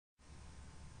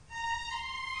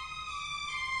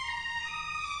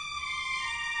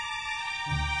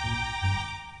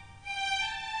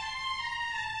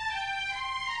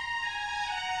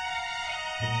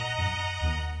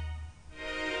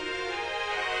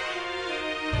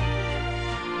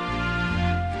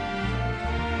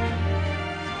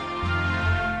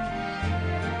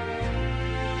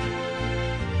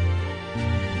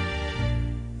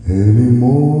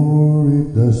Anymore it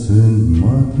doesn't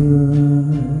matter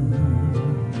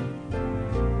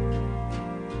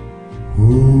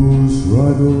who's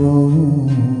right or wrong.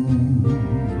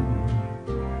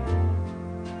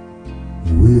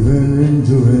 We've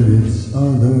endured each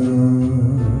other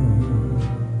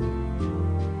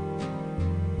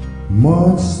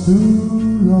much too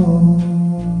long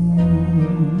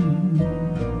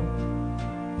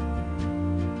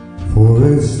for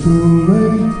it's too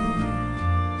late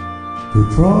to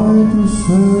try to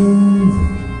save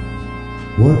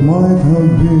what might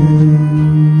have been.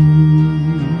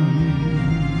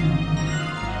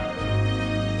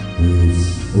 It's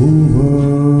over.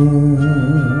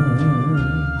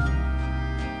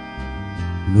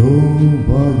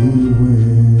 Nobody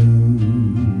wins.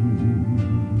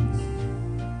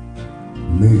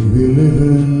 Make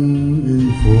believing in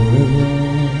forever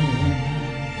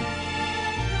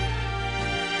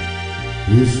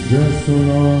is just a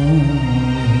lie,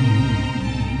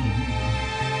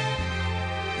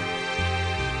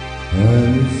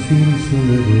 and it seems a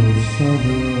little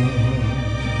sadder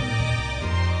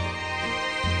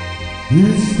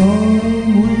each time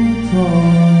we try,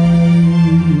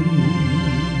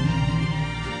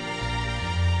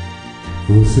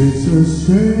 'cause it's a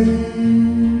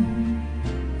shame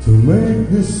to make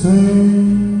the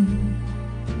same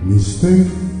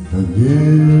mistake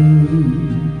again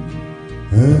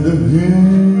and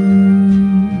again.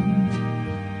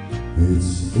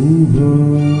 It's over.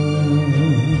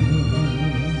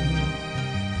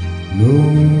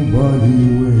 Nobody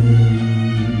wins.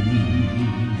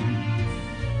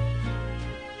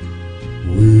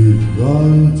 We've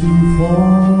gone too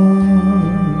far,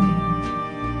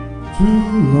 too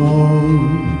long,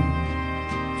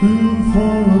 too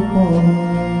far apart.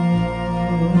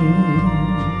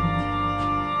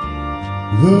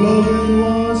 The loving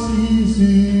was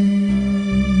easy,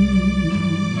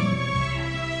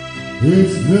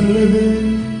 it's the living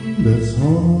that's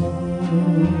hard.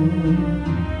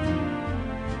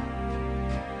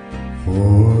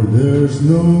 For there's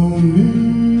no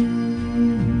need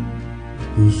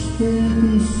to stay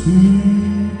to see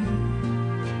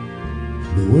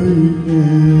the way it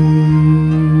ends.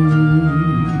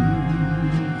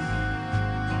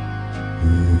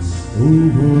 It's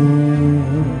over.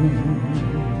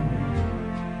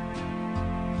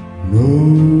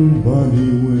 Nobody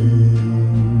wins.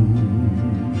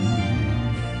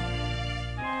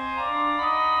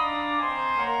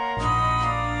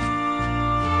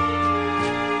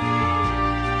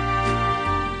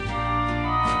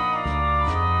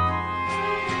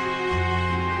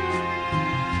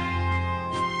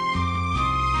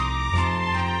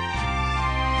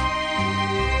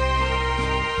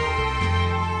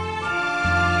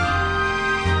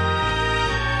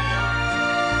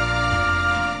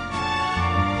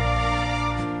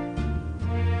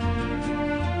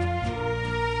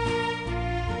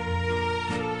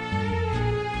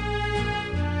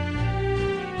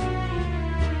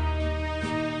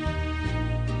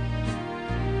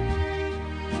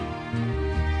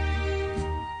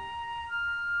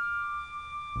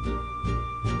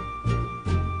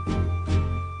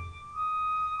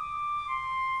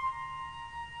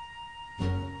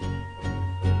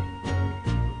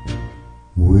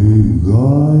 We've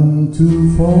gone too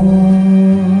far,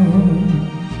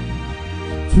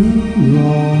 too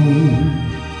long,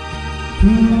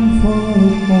 too far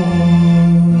apart.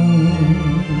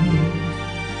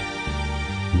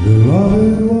 The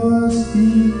love was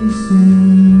easy,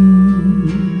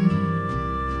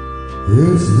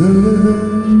 it's the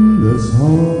living that's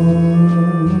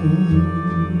hard.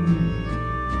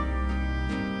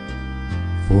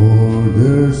 For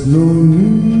there's no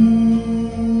need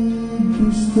to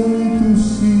stay to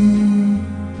see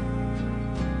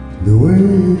the way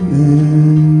it ends.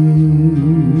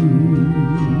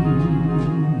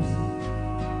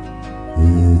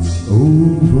 It's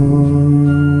over.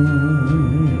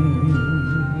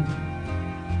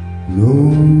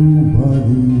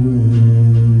 Nobody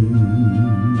wins.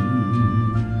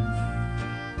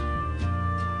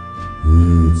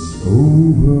 It's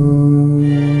over.